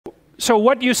so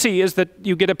what you see is that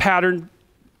you get a pattern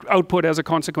output as a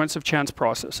consequence of chance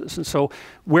processes. And so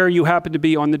where you happen to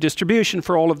be on the distribution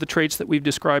for all of the traits that we've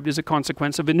described is a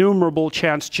consequence of innumerable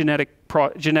chance genetic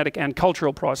and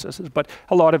cultural processes. But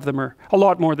a lot of them are, a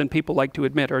lot more than people like to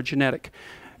admit, are genetic.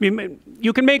 I mean,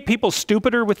 you can make people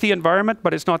stupider with the environment,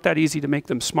 but it's not that easy to make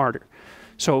them smarter.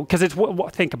 So, because it's,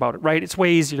 think about it, right? It's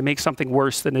way easier to make something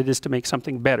worse than it is to make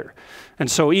something better. And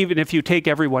so even if you take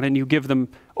everyone and you give them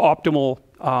optimal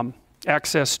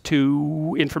access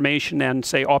to information and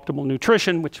say optimal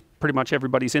nutrition, which pretty much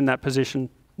everybody's in that position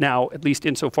now, at least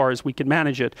insofar as we can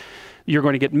manage it, you're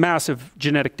going to get massive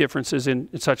genetic differences in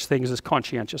such things as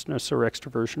conscientiousness or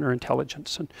extroversion or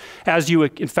intelligence. And as you,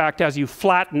 in fact, as you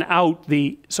flatten out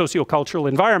the sociocultural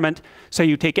environment, say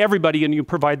you take everybody and you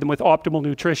provide them with optimal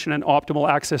nutrition and optimal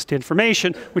access to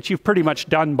information, which you've pretty much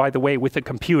done, by the way, with a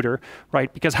computer,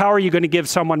 right? Because how are you going to give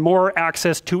someone more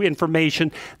access to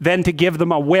information than to give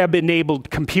them a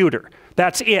web-enabled computer?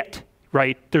 That's it,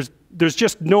 right? There's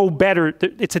just no better,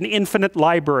 it's an infinite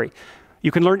library. You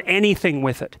can learn anything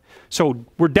with it. So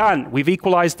we're done. We've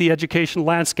equalized the educational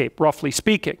landscape, roughly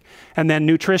speaking. And then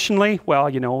nutritionally, well,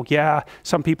 you know, yeah,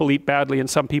 some people eat badly and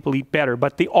some people eat better.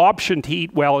 But the option to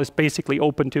eat well is basically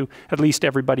open to at least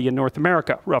everybody in North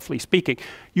America, roughly speaking.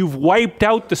 You've wiped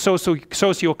out the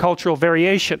sociocultural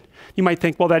variation. You might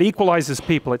think, well, that equalizes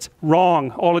people. It's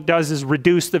wrong. All it does is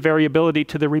reduce the variability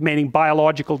to the remaining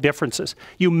biological differences.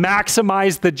 You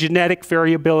maximize the genetic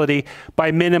variability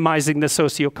by minimizing the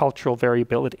sociocultural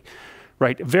variability,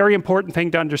 right? A very important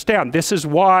thing to understand. This is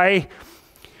why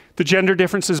the gender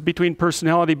differences between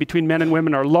personality between men and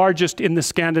women are largest in the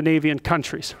Scandinavian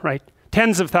countries, right?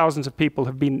 Tens of thousands of people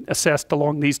have been assessed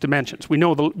along these dimensions. We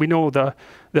know the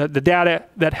data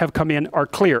that have come in are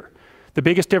clear. The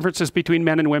biggest differences between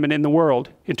men and women in the world,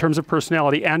 in terms of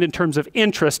personality and in terms of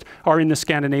interest, are in the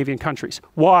Scandinavian countries.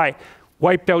 Why?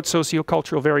 Wiped out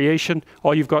sociocultural variation,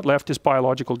 all you've got left is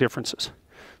biological differences.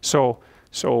 So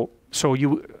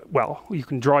you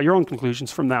can draw your own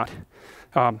conclusions from that.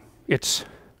 It's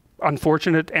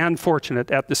unfortunate and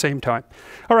fortunate at the same time.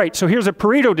 All right, so here's a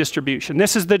Pareto distribution.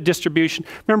 This is the distribution.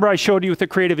 Remember I showed you with the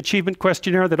creative achievement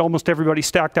questionnaire that almost everybody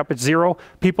stacked up at 0?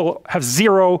 People have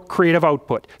 0 creative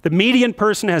output. The median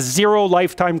person has 0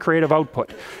 lifetime creative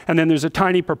output. And then there's a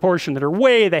tiny proportion that are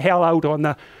way the hell out on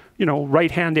the, you know,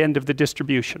 right-hand end of the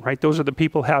distribution, right? Those are the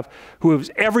people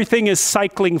everything is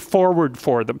cycling forward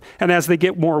for them. And as they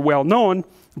get more well-known,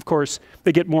 of course,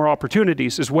 they get more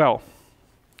opportunities as well.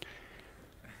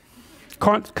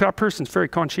 That person's very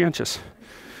conscientious.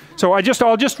 So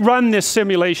I'll just run this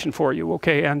simulation for you,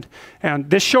 okay? And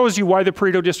this shows you why the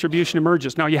Pareto distribution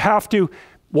emerges. Now you have to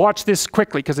watch this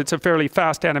quickly because it's a fairly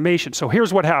fast animation. So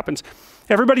here's what happens.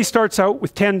 Everybody starts out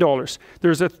with $10.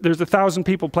 There's 1,000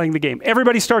 people playing the game.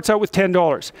 Everybody starts out with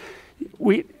 $10.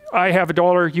 I have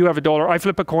 $1, you have $1. I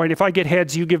flip a coin. If I get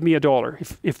heads, you give me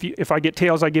 $1. If I get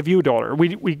tails, I give you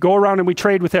 $1. We go around and we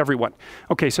trade with everyone.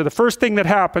 Okay, so the first thing that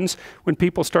happens when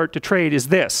people start to trade is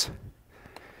this.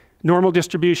 Normal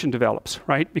distribution develops,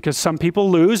 right? Because some people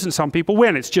lose and some people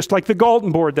win. It's just like the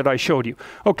Galton board that I showed you.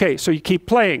 Okay, so you keep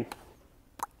playing.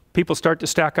 People start to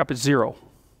stack up at 0.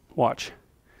 Watch.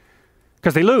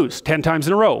 Because they lose 10 times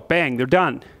in a row. Bang, they're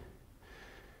done.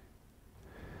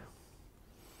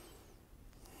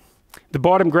 The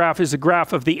bottom graph is a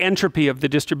graph of the entropy of the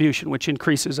distribution, which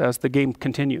increases as the game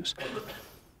continues.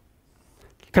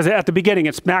 Because at the beginning,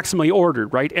 it's maximally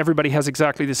ordered, right? Everybody has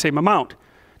exactly the same amount.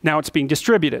 Now it's being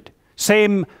distributed.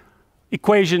 Same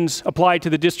equations apply to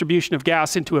the distribution of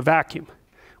gas into a vacuum.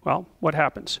 Well, what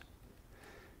happens?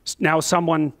 Now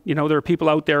someone, you know, there are people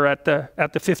out there at the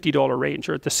 $50 range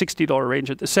or at the $60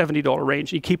 range, at the $70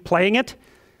 range. You keep playing it.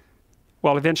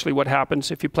 Well, eventually what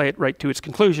happens, if you play it right to its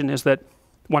conclusion, is that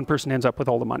one person ends up with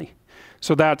all the money.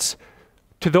 So that's,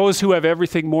 to those who have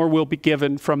everything, more will be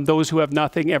given. From those who have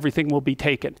nothing, everything will be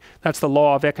taken. That's the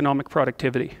law of economic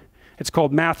productivity. It's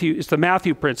called it's the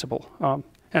Matthew principle.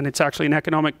 And it's actually an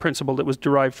economic principle that was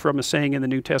derived from a saying in the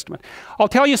New Testament. I'll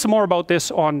tell you some more about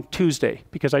this on Tuesday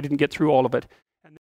because I didn't get through all of it.